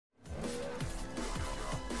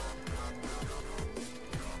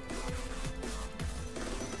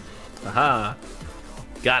Aha.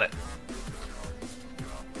 Got it.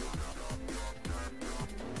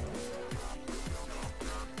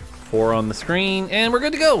 Four on the screen, and we're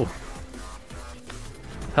good to go.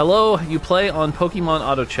 Hello, you play on Pokemon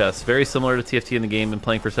Auto Chess. Very similar to TFT in the game. Been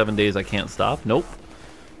playing for 7 days. I can't stop. Nope.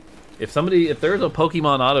 If there's a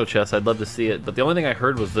Pokemon Auto Chess, I'd love to see it. But the only thing I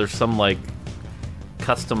heard was there's some like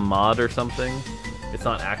custom mod or something. It's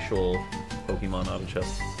not actual Pokemon Auto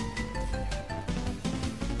Chess.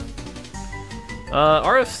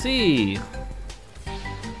 RFC.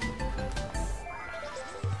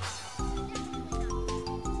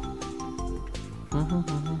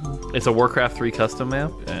 It's a Warcraft 3 custom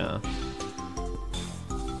map? Yeah.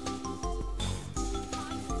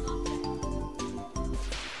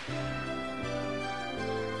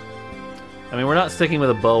 I mean, we're not sticking with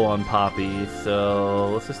a bow on Poppy,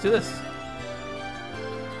 so let's just do this.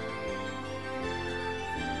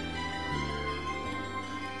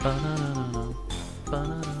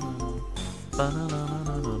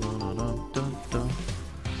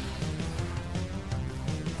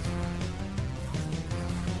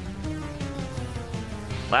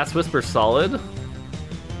 Last Whisper solid.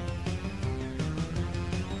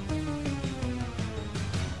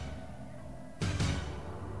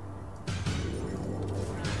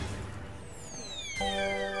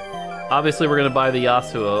 Obviously, we're gonna buy the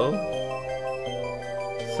Yasuo.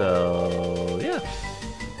 So, yeah.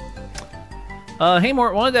 Hey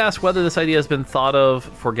Mort, wanted to ask whether this idea has been thought of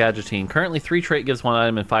for Gadgeting. Currently, 3 trait gives 1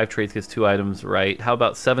 item and 5 traits gives 2 items, right? How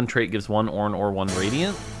about 7 trait gives 1 Ornn or 1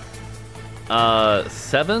 Radiant?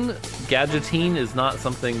 7 Gadgeting is not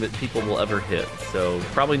something that people will ever hit, so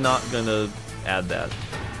probably not gonna add that.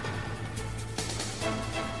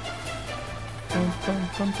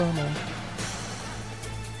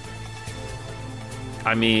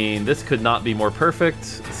 I mean, this could not be more perfect,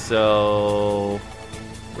 so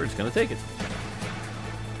we're just gonna take it.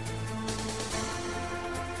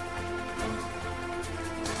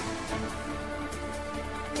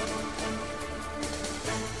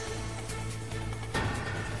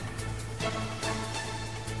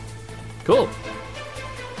 Cool.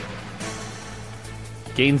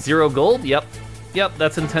 Gain 0 gold? Yep. Yep,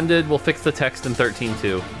 that's intended. We'll fix the text in 13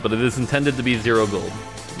 too, but it is intended to be 0 gold.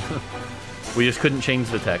 We just couldn't change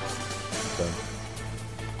the text. So.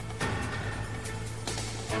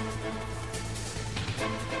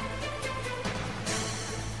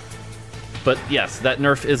 But yes, that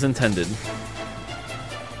nerf is intended.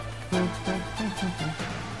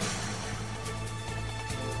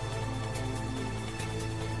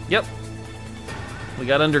 Yep. We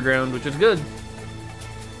got underground, which is good.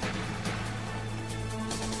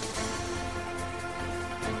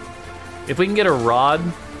 If we can get a rod,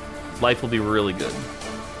 life will be really good.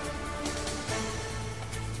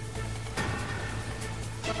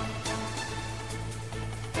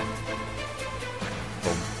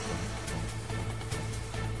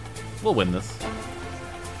 We'll win this.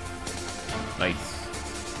 Nice.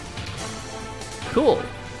 Cool.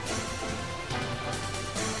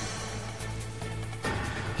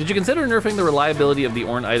 Did you consider nerfing the reliability of the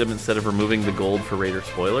Ornn item instead of removing the gold for Raider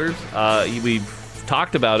spoilers? We've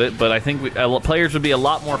talked about it, but I think players would be a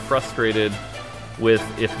lot more frustrated with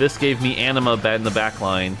if this gave me Anima in the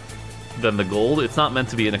backline than the gold. It's not meant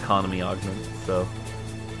to be an economy augment, so.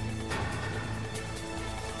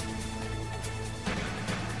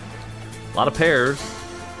 A lot of pairs.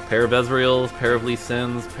 Pair of Ezreals, pair of Lee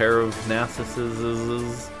Sins, pair of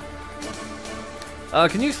Nasus's.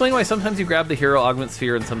 Can you explain why sometimes you grab the hero augment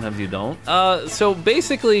sphere and sometimes you don't? So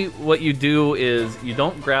basically what you do is you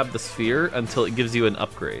don't grab the sphere until it gives you an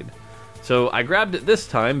upgrade. So I grabbed it this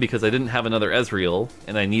time because I didn't have another Ezreal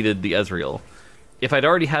and I needed the Ezreal. If I'd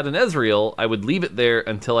already had an Ezreal, I would leave it there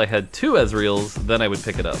until I had 2 Ezreals, then I would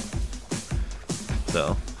pick it up.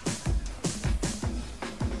 So.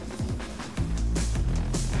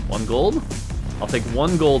 1 gold? I'll take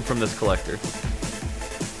 1 gold from this collector.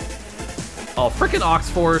 Oh, frickin' Ox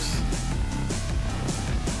Force.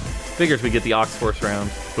 Figures we get the Ox Force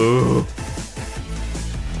round. Ooh.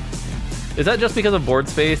 Is that just because of board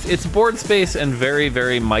space? It's board space and very,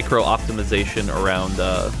 very micro optimization around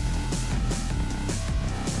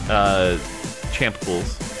champ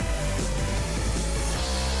pools.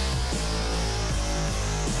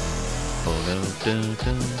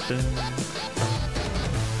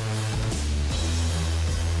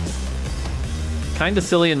 Kinda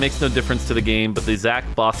silly and makes no difference to the game, but the Zac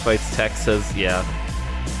boss fights text says, yeah,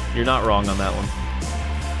 you're not wrong on that one.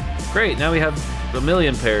 Great, now we have a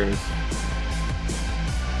million pairs.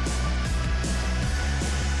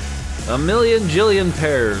 A million jillion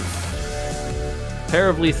pairs. pair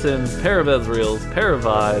of Lee Sins, pair of Ezreals, pair of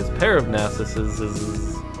Vi's, pair of Nasus's.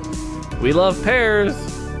 We love pairs.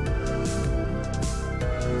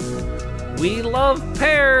 We love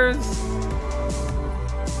pairs.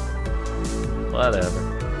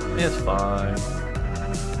 Whatever. It's fine.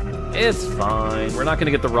 It's fine. We're not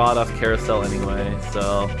gonna get the rod off carousel anyway,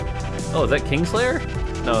 so... Oh, is that Kingslayer?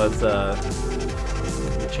 No, it's the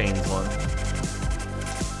Chains one.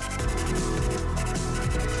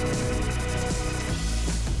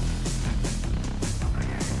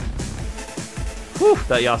 Whew,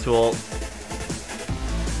 that Yasuo ult.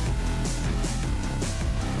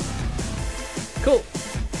 Cool.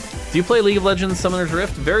 Do you play League of Legends Summoner's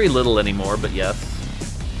Rift? Very little anymore, but yes.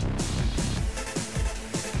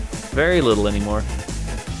 Very little anymore.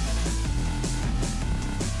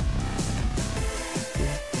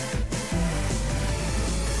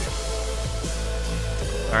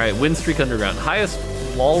 Alright, Win Streak Underground. Highest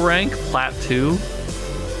wall rank, Plat 2.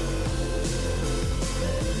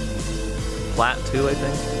 Plat 2, I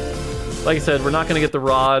think. Like I said, we're not going to get the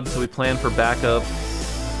rod, so we plan for backups.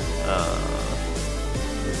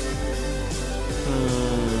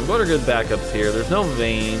 What are good backups here? There's no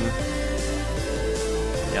Vayne.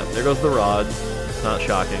 Yeah, there goes the rod. It's not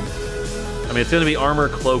shocking. I mean, it's going to be Armor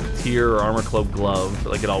Cloak Tier or Armor Cloak Glove,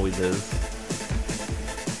 like it always is.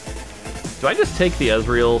 Do I just take the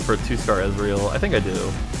Ezreal for a 2-star Ezreal? I think I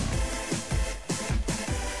do.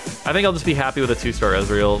 I think I'll just be happy with a 2-star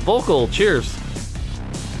Ezreal. Vocal, cheers!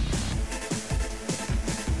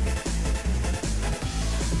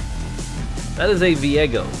 That is a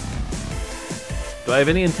Viego. Do I have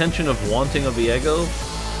any intention of wanting a Viego?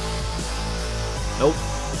 Nope.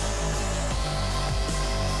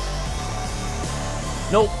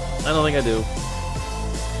 Nope, I don't think I do.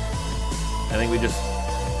 I think we just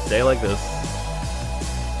stay like this.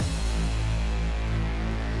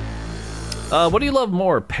 What do you love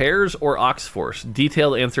more, pairs or Oxforce?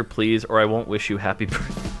 Detailed answer, please, or I won't wish you happy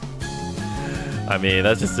birthday. I mean,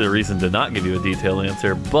 that's just a reason to not give you a detailed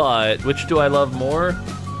answer, but which do I love more?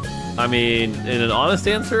 I mean, in an honest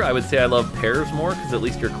answer, I would say I love pairs more, because at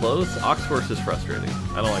least you're close. Oxforce is frustrating.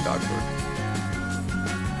 I don't like Oxforce.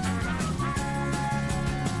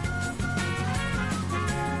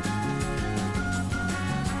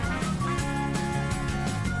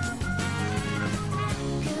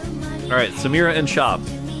 Alright, Samira and Shop.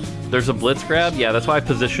 There's a blitz grab? Yeah, that's why I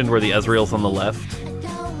positioned where the Ezreal's on the left.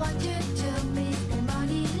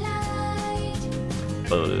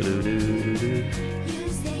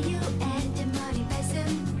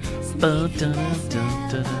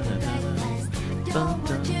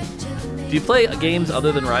 Do you play games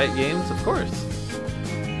other than Riot games? Of course.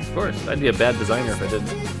 Of course. I'd be a bad designer if I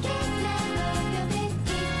didn't.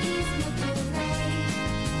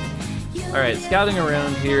 Alright, scouting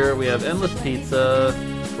around here, we have Endless Pizza,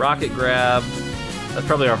 Rocket Grab. That's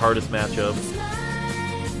probably our hardest matchup.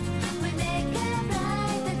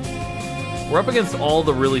 We're up against all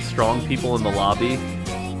the really strong people in the lobby.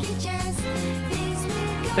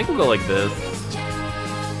 I think we'll go like this.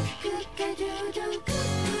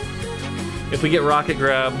 If we get Rocket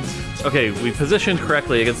Grabbed... Okay, we positioned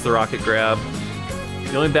correctly against the Rocket Grab.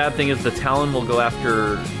 The only bad thing is the Talon will go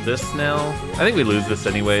after this now. I think we lose this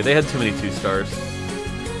anyway. They had too many 2-stars.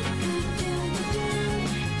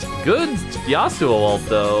 Good Yasuo ult,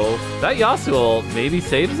 though. That Yasuo ult maybe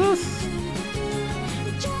saves us?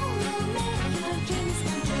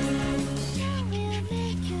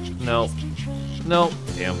 No. No.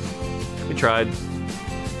 Damn. We tried.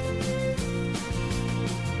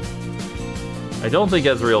 I don't think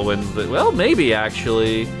Ezreal wins it. Well, maybe,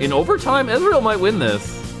 actually. In overtime, Ezreal might win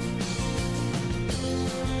this.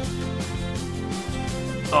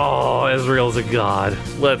 Oh, Ezreal's a god.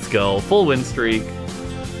 Let's go. Full win streak.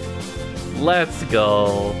 Let's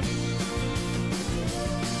go.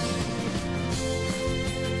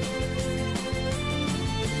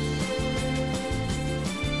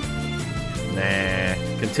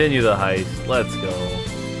 Nah. Continue the heist. Let's go.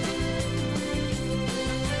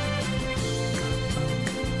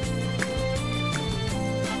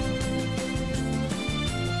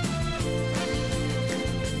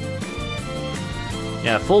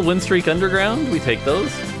 Yeah, full win streak underground. We take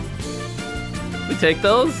those. We take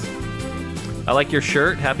those. I like your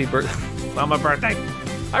shirt. Happy birthday. On my birthday.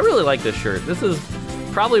 I really like this shirt. This is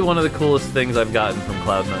probably one of the coolest things I've gotten from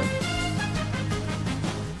Cloud9.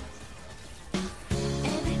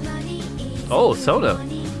 Oh, Sona.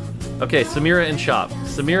 Okay, Samira in shop.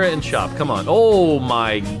 Samira in shop. Come on. Oh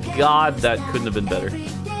my god, that couldn't have been better.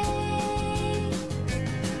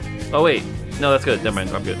 Oh wait. No, that's good. Never mind.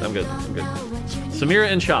 I'm good. I'm good. I'm good.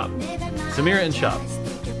 Samira in shop. Samira in shop.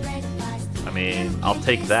 I mean, I'll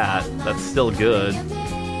take that. That's still good.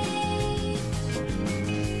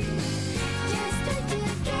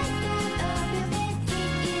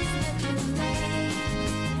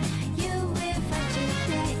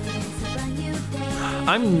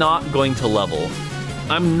 I'm not going to level.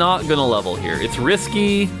 I'm not gonna level here. It's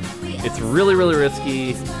risky. It's really, really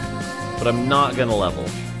risky. But I'm not gonna level.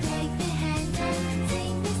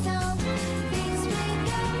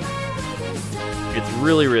 It's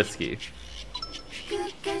really risky.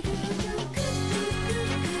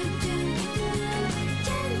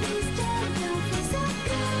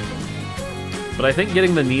 But I think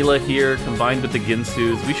getting the Neela here combined with the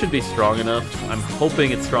Ginsus, we should be strong enough. I'm hoping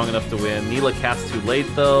it's strong enough to win. Neela cast too late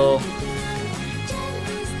though.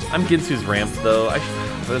 I'm Ginsu's ramped though.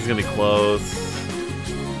 This is gonna be close.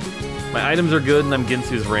 My items are good and I'm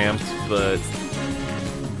Ginsu's ramped, but...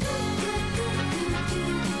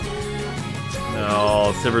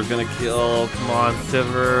 No, Sivir's gonna kill. Come on,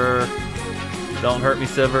 Sivir. Don't hurt me,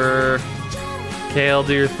 Sivir. Kale,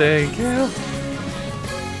 do your thing, Kale.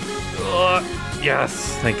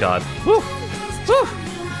 Yes, thank God. Woo! Woo!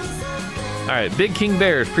 Alright, Big King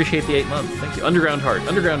Bears, appreciate the 8 months. Thank you. Underground Heart,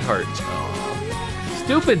 Underground Heart. Aww.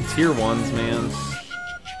 Stupid tier 1s, man.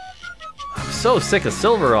 I'm so sick of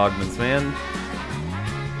silver augments, man.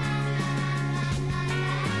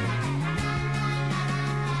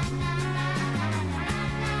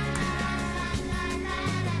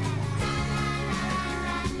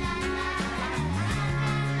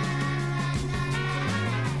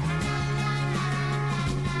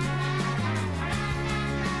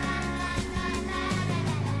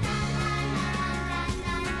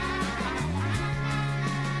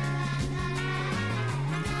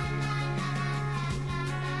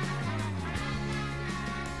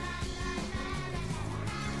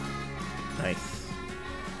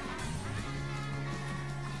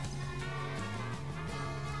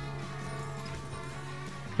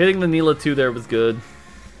 Hitting the Neela 2 there was good.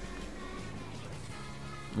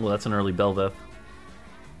 Well, that's an early Belveth.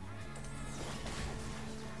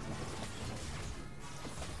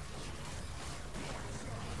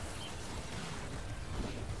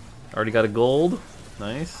 Already got a gold.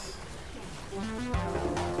 Nice.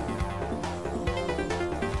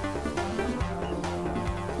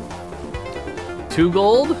 Two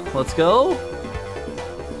gold. Let's go.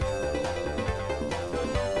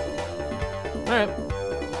 Alright.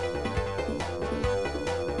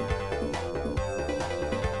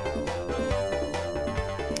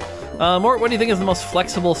 Mort, what do you think is the most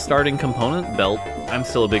flexible starting component? Belt. I'm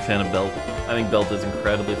still a big fan of belt. I think belt is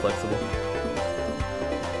incredibly flexible.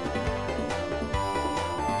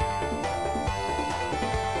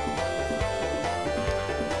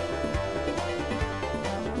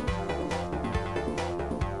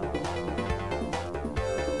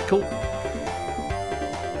 Cool.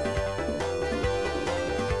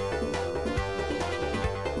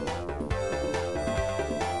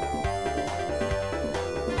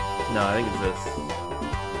 No, I think it's this.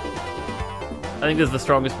 I think this is the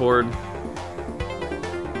strongest board.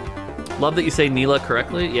 Love that you say Neela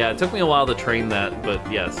correctly. Yeah, it took me a while to train that, but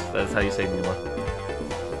yes, that's how you say Neela.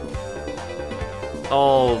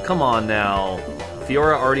 Oh, come on now.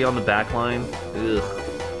 Fiora already on the back line? Ugh.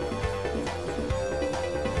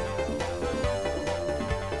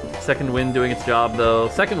 Second Wind doing its job, though.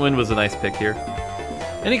 Second Wind was a nice pick here.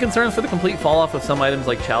 Any concerns for the complete fall-off of some items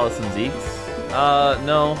like Chalice and Zeke's?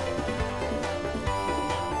 No.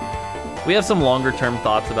 We have some longer-term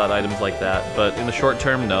thoughts about items like that, but in the short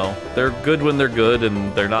term, no. They're good when they're good,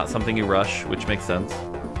 and they're not something you rush, which makes sense.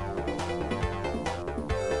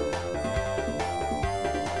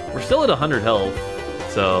 We're still at 100 health,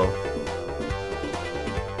 so...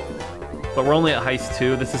 But we're only at Heist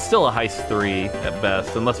 2. This is still a Heist 3 at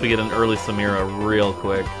best, unless we get an early Samira real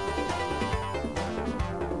quick.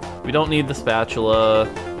 We don't need the spatula.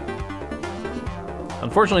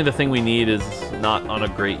 Unfortunately, the thing we need is not on a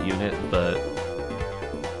great unit, but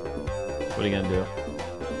what are you gonna do?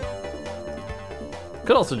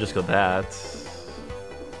 Could also just go that.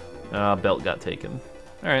 Belt got taken.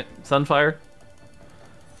 Alright, Sunfire.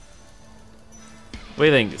 What do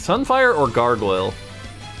you think? Sunfire or Gargoyle?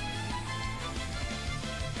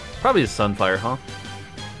 Probably a Sunfire, huh?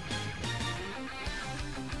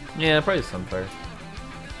 Yeah, probably a Sunfire.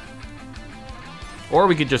 Or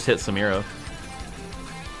we could just hit Samira.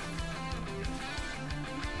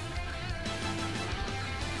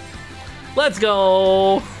 Let's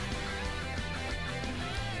go!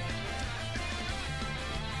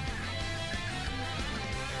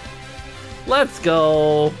 Let's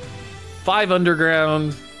go! 5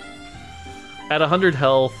 underground. At 100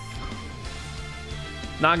 health.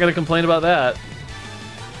 Not gonna complain about that.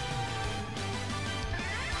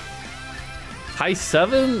 Heist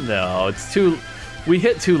 7? No, it's too... We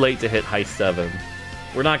hit too late to hit Heist 7.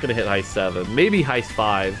 We're not gonna hit Heist 7. Maybe Heist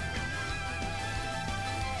 5.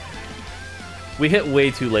 We hit way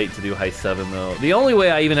too late to do Heist 7, though. The only way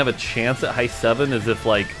I even have a chance at Heist 7 is if,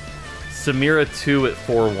 like, Samira 2 at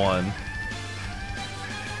 4-1.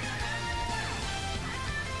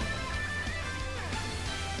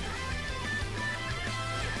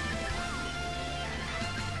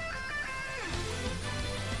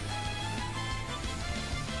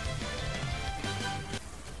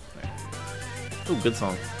 Ooh, good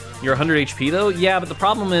song. You're 100 HP, though? Yeah, but the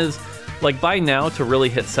problem is... Like, by now, to really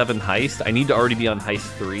hit 7 Heist, I need to already be on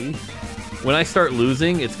Heist 3. When I start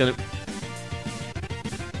losing, it's gonna...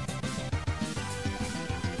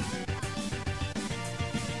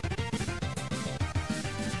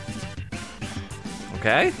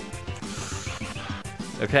 Okay?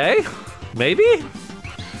 Okay? Maybe?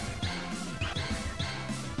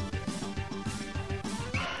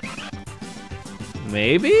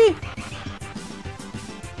 Maybe?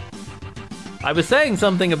 I was saying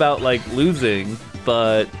something about, like, losing,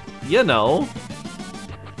 but, you know.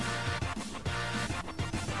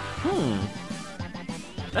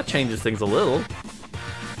 That changes things a little.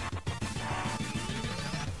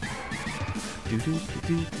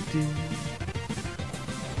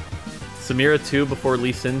 Samira 2 before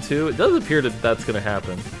Lee Sin 2? It does appear that that's gonna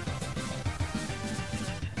happen.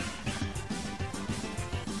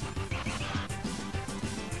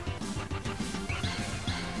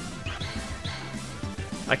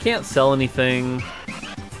 I can't sell anything, so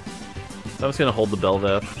I'm just gonna hold the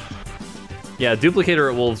Belveth. Yeah, Duplicator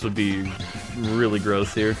at Wolves would be really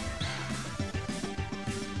gross here.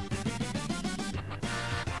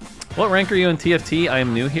 What rank are you in TFT? I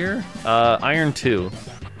am new here. Iron 2.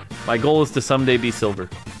 My goal is to someday be silver.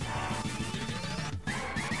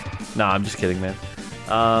 Nah, I'm just kidding, man.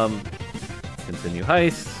 Continue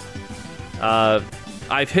heist.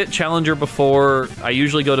 I've hit Challenger before. I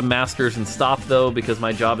usually go to Masters and stop, though, because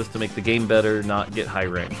my job is to make the game better, not get high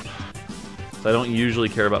rank. So I don't usually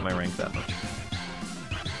care about my rank that much.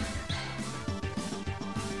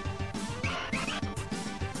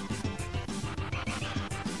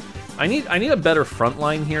 I need a better front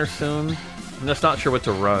line here soon. I'm just not sure what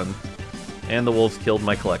to run. And the wolves killed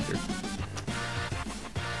my collector.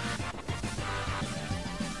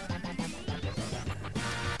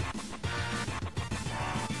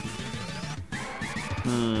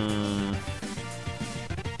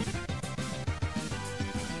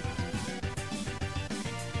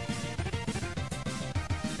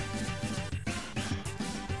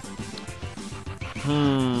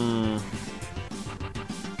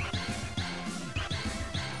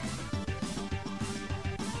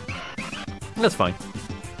 That's fine.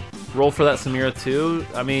 Roll for that Samira too.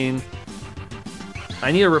 I mean,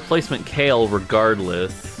 I need a replacement Kale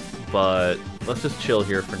regardless, but let's just chill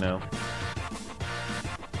here for now.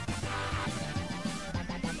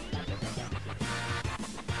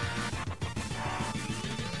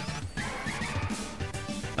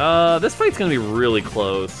 This fight's gonna be really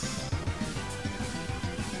close.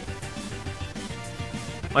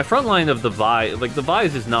 My front line of the Vi, like the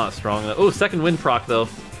Vi's is not strong. Oh, second wind proc though.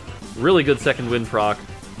 Really good second wind proc.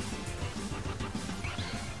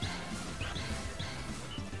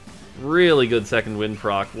 Really good second wind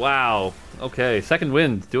proc. Wow. Okay, second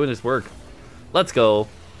wind doing his work. Let's go.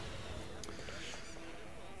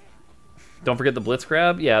 Don't forget the blitz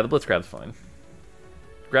grab. Yeah, the blitz grab's fine.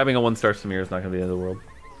 Grabbing a 1-star Samir is not going to be the end of the world.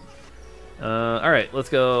 Alright, let's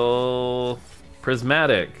go...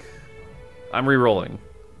 Prismatic. I'm re-rolling.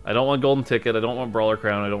 I don't want Golden Ticket, I don't want Brawler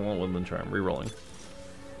Crown, I don't want Woodland Charm. Re-rolling.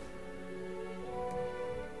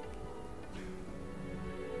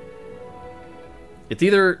 It's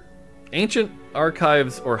either Ancient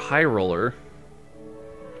Archives or High Roller.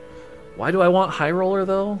 Why do I want High Roller,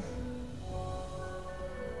 though?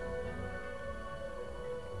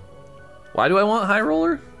 Why do I want High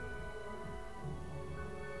Roller?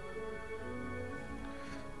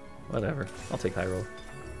 Whatever. I'll take High Roller.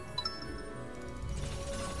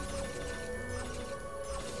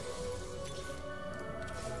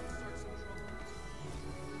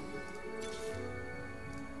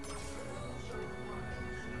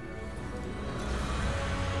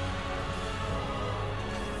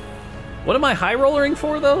 What am I high rollering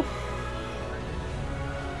for, though?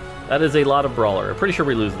 That is a lot of brawler. I'm pretty sure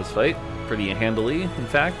we lose this fight. Pretty handily, in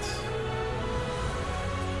fact.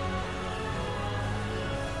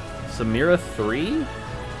 Samira 3?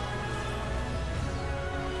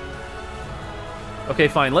 Okay,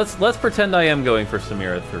 fine. Let's pretend I am going for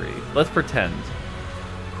Samira 3. Let's pretend.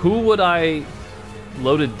 Who would I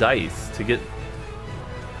loaded dice to get?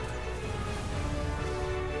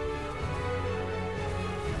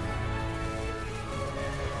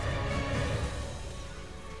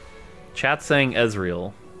 Chat saying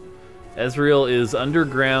Ezreal. Ezreal is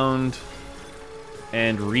underground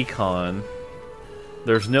and recon.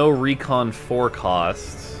 There's no recon 4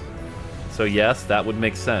 cost. So yes, that would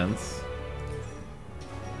make sense.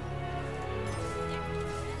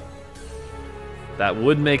 That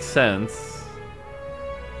would make sense.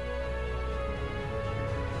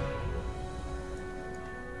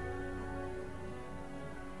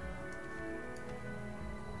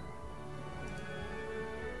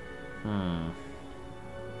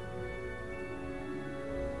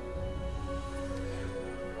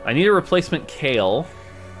 I need a replacement Kale.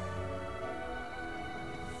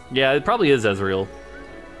 Yeah, it probably is Ezreal.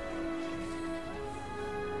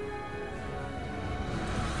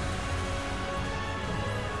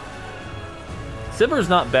 Sivir's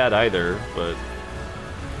not bad either, but...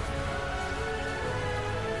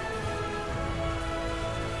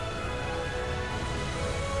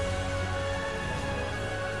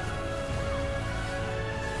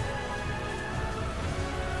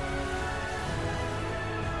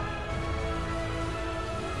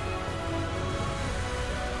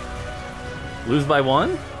 Lose by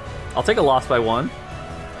 1? I'll take a loss by 1.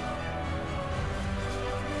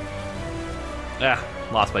 Ah,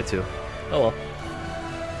 lost by 2. Oh well.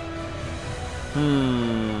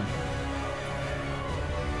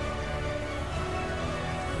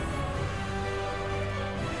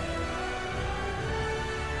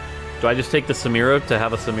 Do I just take the Samira to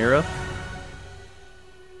have a Samira?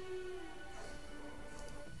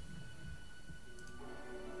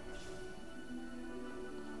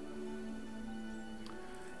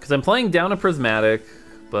 Because I'm playing down a Prismatic,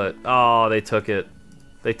 but... Oh, they took it.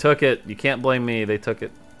 They took it. You can't blame me. They took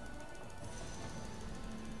it.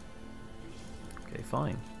 Okay,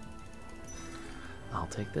 fine. I'll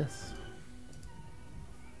take this.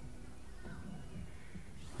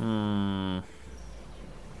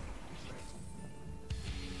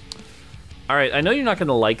 Alright, I know you're not going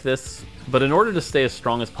to like this, but in order to stay as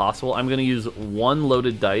strong as possible, I'm going to use 1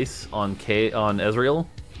 loaded dice on Ezreal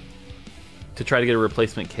to try to get a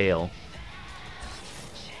replacement Kale.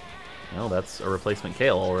 Well, that's a replacement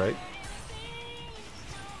Kale, alright.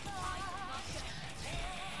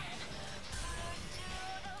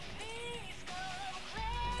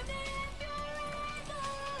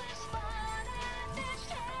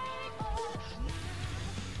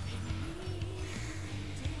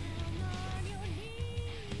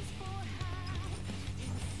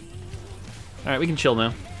 Alright, we can chill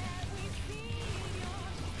now.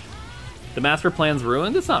 The master plan's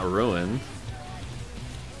ruined? It's not ruined.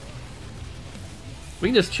 We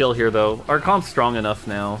can just chill here, though. Our comp's strong enough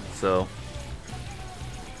now, so...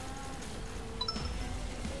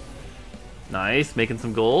 Nice, making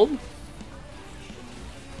some gold.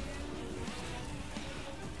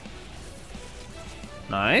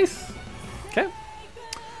 Nice. Okay.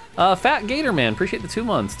 Fat Gator Man, appreciate the 2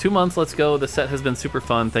 months. 2 months, let's go. The set has been super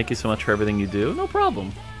fun. Thank you so much for everything you do. No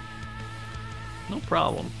problem. No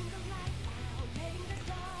problem.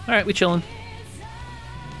 Alright, we chillin'.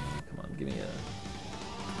 Come on, give me a...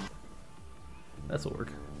 This'll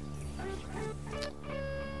work.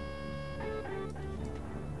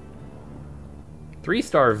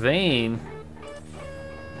 Three-star Vayne?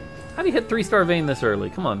 How do you hit 3-star Vayne this early?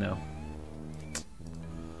 Come on now.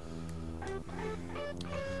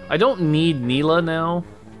 I don't need Neela now.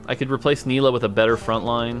 I could replace Neela with a better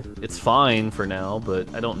frontline. It's fine for now,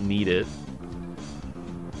 but I don't need it.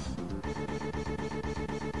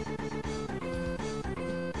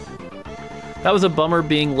 That was a bummer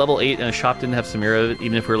being level 8 and a shop didn't have Samira,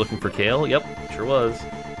 even if we were looking for Kale. Yep, sure was.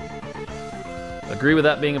 Agree with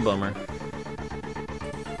that being a bummer.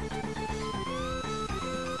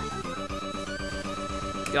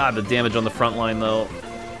 God, the damage on the front line, though.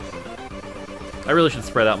 I really should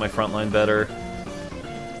spread out my front line better.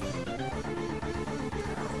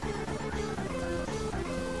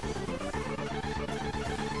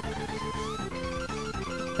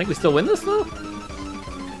 I think we still win this, though?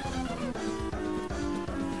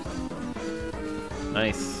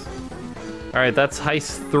 Nice. Alright, that's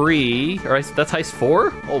heist 3. Or that's heist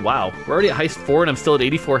 4? Oh, wow. We're already at heist 4 and I'm still at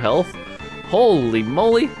 84 health? Holy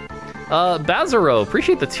moly. Bazaro,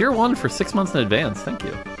 appreciate the tier 1 for 6 months in advance. Thank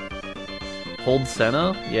you. Hold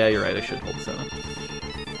Senna? Yeah, you're right, I should hold Senna.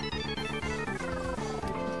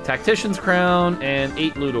 Tactician's Crown and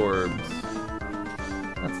 8 loot orbs.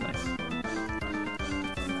 That's nice.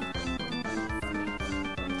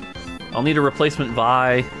 I'll need a replacement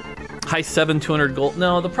Vi. High 7, 200 gold.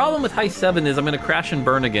 No, the problem with high 7 is I'm gonna crash and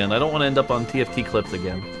burn again. I don't want to end up on TFT clips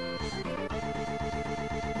again.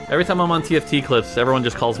 Every time I'm on TFT clips, everyone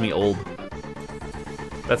just calls me old.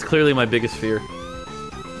 That's clearly my biggest fear.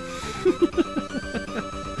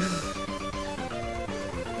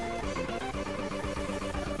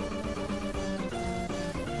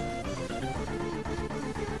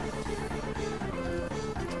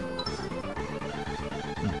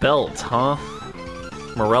 Belt, huh?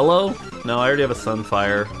 Morello? No, I already have a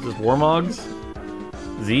Sunfire. Just Warmogs?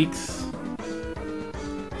 Zeeks?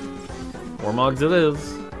 Warmogs it is.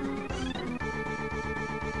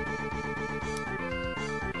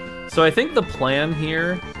 So I think the plan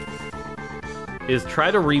here is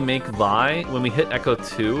try to remake Vi when we hit Echo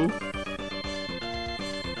 2.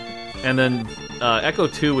 And then Echo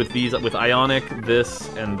 2 with these, with Ionic,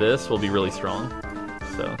 this, and this will be really strong.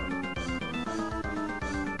 So.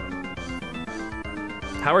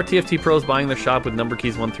 How are TFT pros buying their shop with number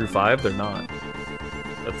keys 1 through 5? They're not.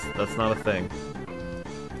 That's not a thing.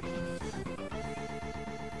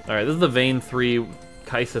 Alright, this is the Vayne 3,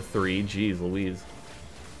 Kaisa 3. Jeez Louise.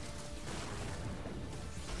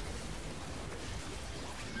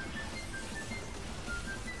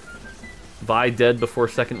 Vi dead before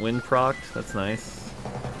second wind procced. That's nice.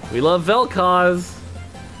 We love Vel'Koz!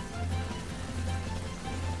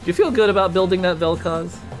 Do you feel good about building that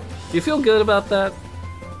Vel'Koz? Do you feel good about that?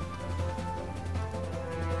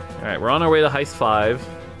 Alright, we're on our way to Heist 5.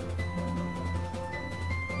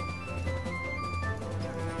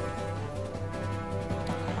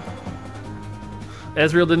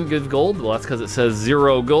 Ezreal didn't give gold? Well, that's because it says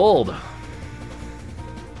 0 gold.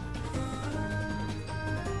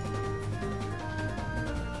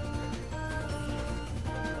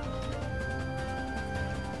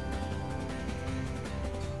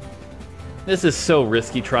 This is so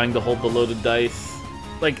risky trying to hold the loaded dice.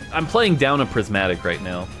 Like, I'm playing down a Prismatic right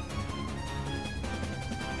now.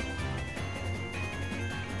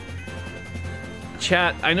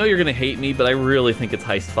 Chat, I know you're gonna hate me, but I really think it's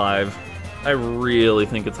Heist 5. I really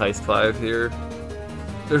think it's Heist 5 here.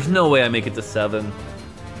 There's no way I make it to 7.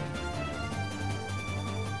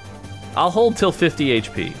 I'll hold till 50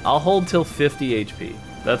 HP. I'll hold till 50 HP.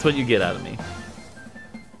 That's what you get out of me.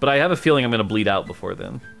 But I have a feeling I'm gonna bleed out before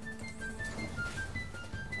then.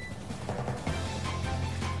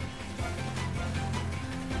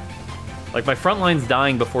 Like, my front line's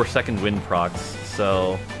dying before second wind procs,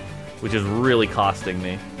 so... which is really costing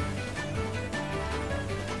me.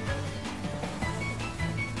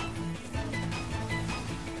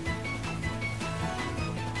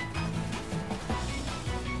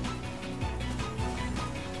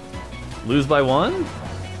 Lose by 1?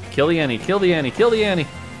 Kill the Annie, kill the Annie, kill the Annie!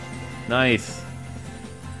 Nice.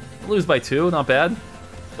 Lose by 2, not bad.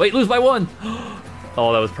 Wait, lose by 1!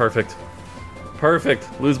 Oh, that was perfect. Perfect,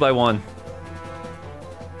 lose by 1.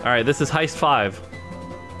 Alright, this is Heist 5.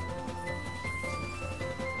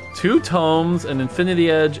 2 tomes, an Infinity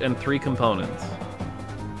Edge, and 3 components.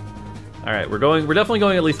 Alright, we're definitely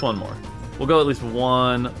going at least one more. We'll go at least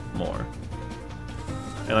one more.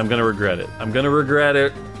 And I'm gonna regret it. I'm gonna regret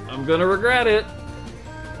it. I'm gonna regret it.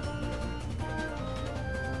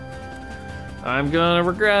 I'm gonna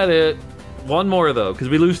regret it. One more though, because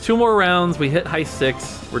we lose 2 more rounds, we hit Heist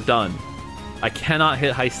 6, we're done. I cannot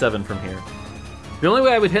hit Heist 7 from here. The only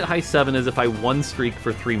way I would hit Heist 7 is if I one streak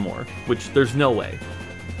for 3 more, which there's no way.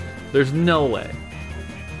 There's no way.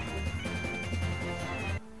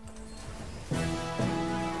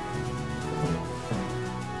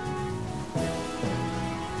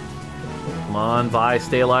 Come on, Vi,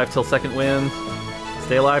 stay alive till second wind.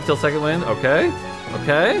 Stay alive till second wind. Okay.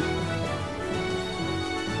 Okay.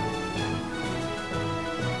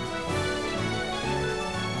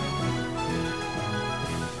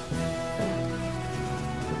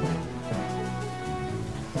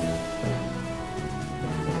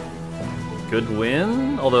 Good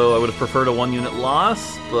win, although I would have preferred a 1-unit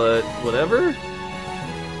loss, but whatever.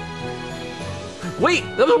 Wait,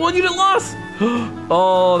 that was a 1-unit loss!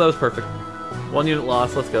 Oh, that was perfect. 1-unit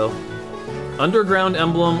loss, let's go. Underground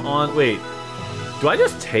emblem on, wait. Do I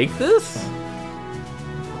just take this?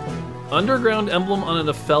 Underground emblem on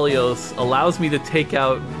an Aphelios allows me to take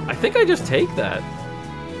out, I think I just take that.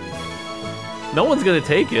 No one's gonna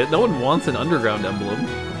take it, no one wants an underground emblem.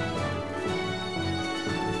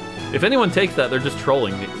 If anyone takes that, they're just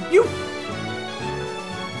trolling me. You!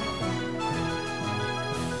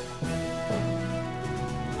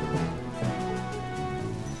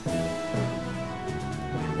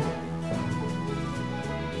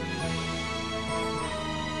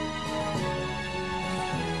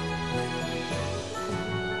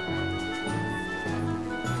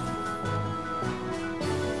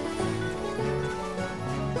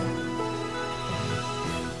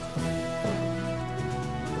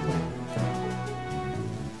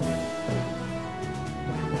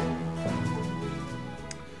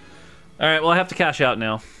 Alright, well I have to cash out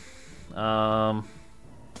now.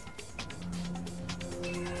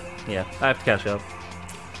 Yeah, I have to cash out.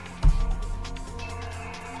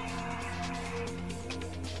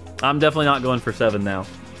 I'm definitely not going for 7 now.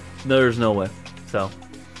 There's no way. So,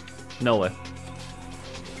 no way.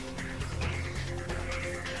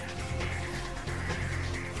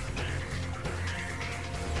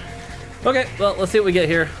 Okay, well, let's see what we get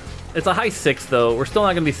here. It's a high 6, though. We're still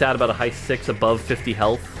not going to be sad about a high 6 above 50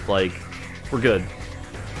 health. Like, we're good.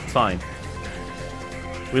 It's fine.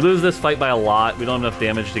 We lose this fight by a lot. We don't have enough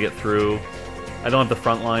damage to get through. I don't have the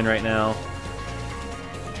front line right now.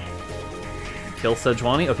 Kill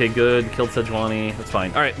Sejuani? Okay, good. Killed Sejuani. That's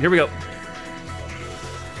fine. Alright, here we go.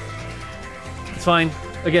 It's fine.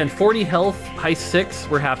 Again, 40 health, high 6.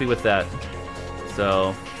 We're happy with that.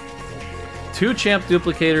 So, 2 champ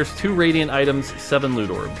duplicators, 2 radiant items, 7 loot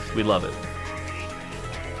orbs. We love it.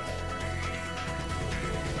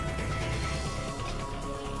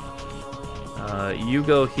 You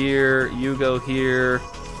go here, you go here.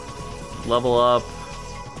 Level up.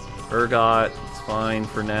 Urgot, it's fine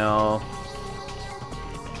for now.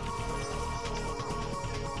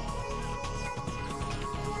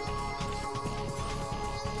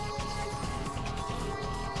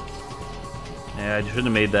 Yeah, I shouldn't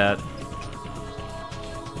have made that.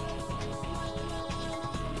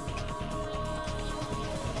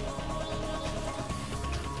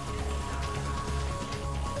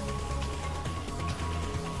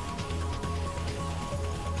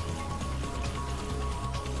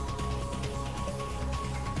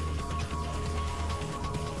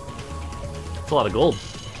 It's a lot of gold.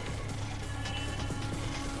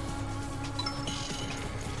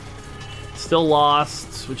 Still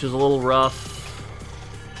lost, which is a little rough.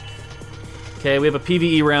 Okay, we have a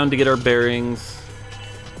PvE round to get our bearings.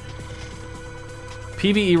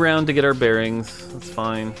 PvE round to get our bearings. That's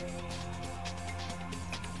fine.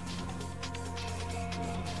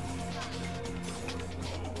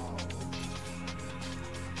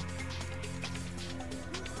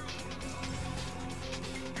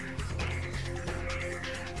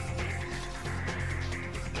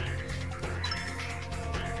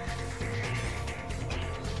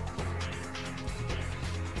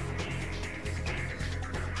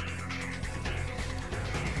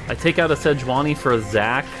 I take out a Sejuani for a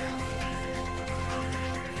Zac.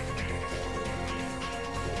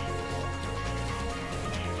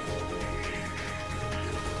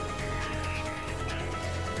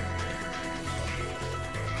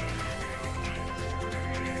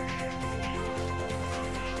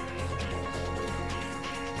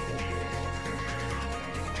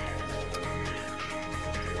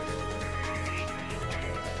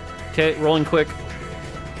 Okay, rolling quick.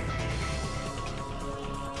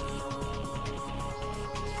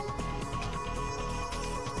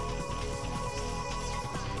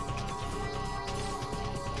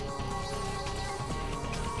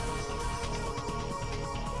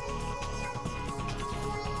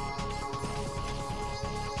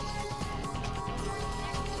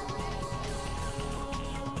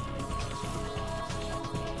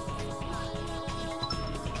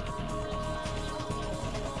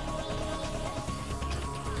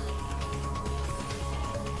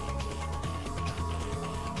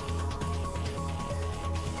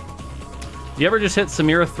 Do you ever just hit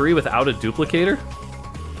Samira 3 without a duplicator?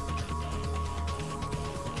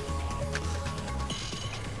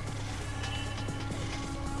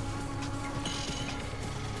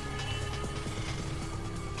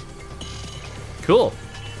 Cool.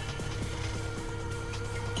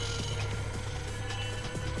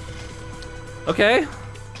 Okay.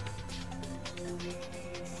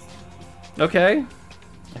 Okay.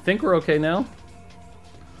 I think we're okay now.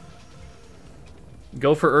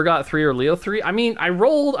 Go for Urgot 3 or Leo 3? I mean, I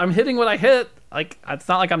rolled. I'm hitting what I hit. Like, it's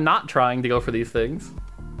not like I'm not trying to go for these things.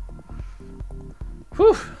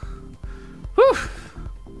 Whew. Whew.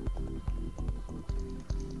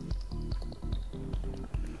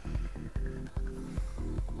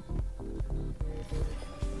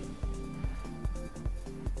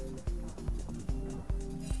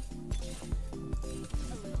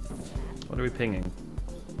 What are we pinging?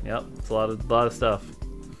 Yep, it's a lot of stuff.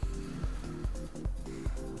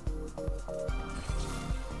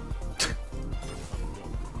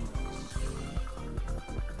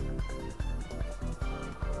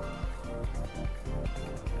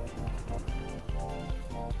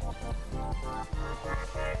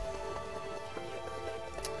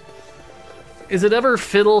 Is it ever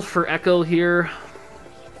fiddle for Echo here?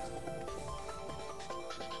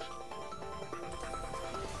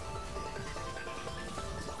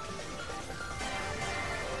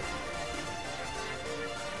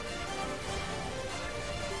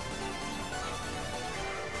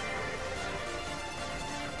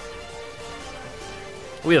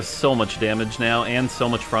 We have so much damage now and so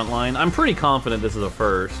much frontline. I'm pretty confident this is a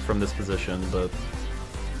first from this position, but...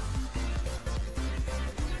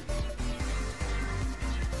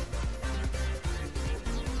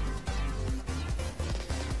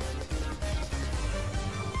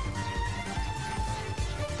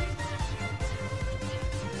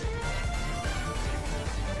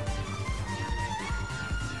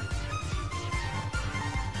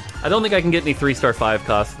 I don't think I can get any 3-star 5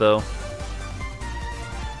 costs, though.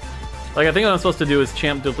 Like, I think what I'm supposed to do is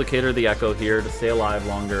Champ Duplicator the Echo here to stay alive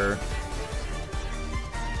longer.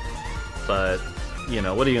 But, you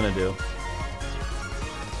know, what are you gonna do?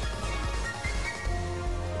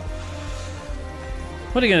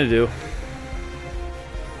 What are you gonna do?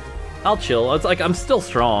 I'll chill. It's like, I'm still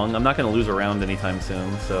strong. I'm not gonna lose a round anytime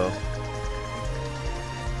soon, so...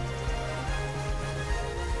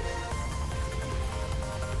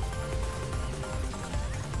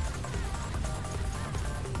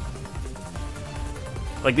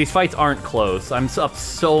 Like, these fights aren't close. I'm up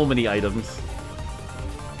so many items.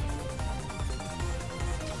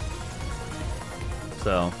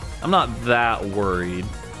 So, I'm not that worried.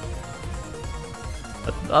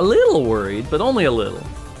 A little worried, but only a little.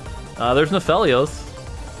 There's Nephelios.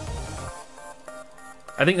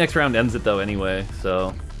 I think next round ends it, though, anyway,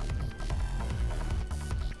 so...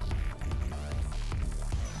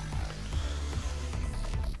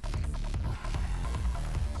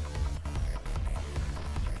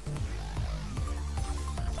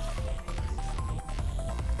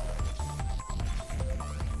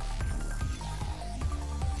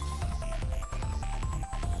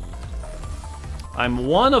 I'm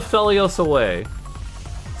one Aphelios away.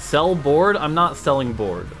 Sell board? I'm not selling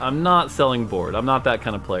board. I'm not selling board. I'm not that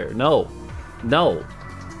kind of player. No. No.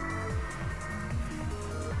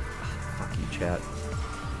 Fuck you, chat.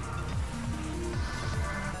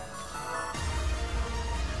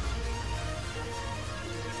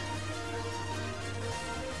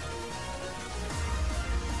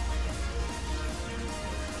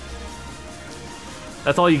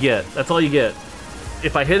 That's all you get. That's all you get.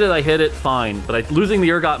 If I hit it, fine. But losing the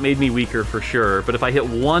Urgot made me weaker for sure. But if I hit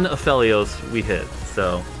one Aphelios, we hit.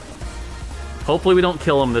 So, hopefully we don't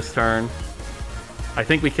kill him this turn. I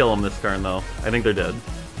think we kill him this turn, though. I think they're dead.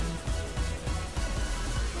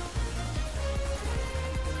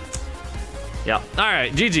 Yeah.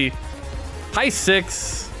 Alright, GG. High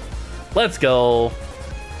 6. Let's go.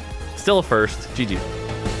 Still a first. GG.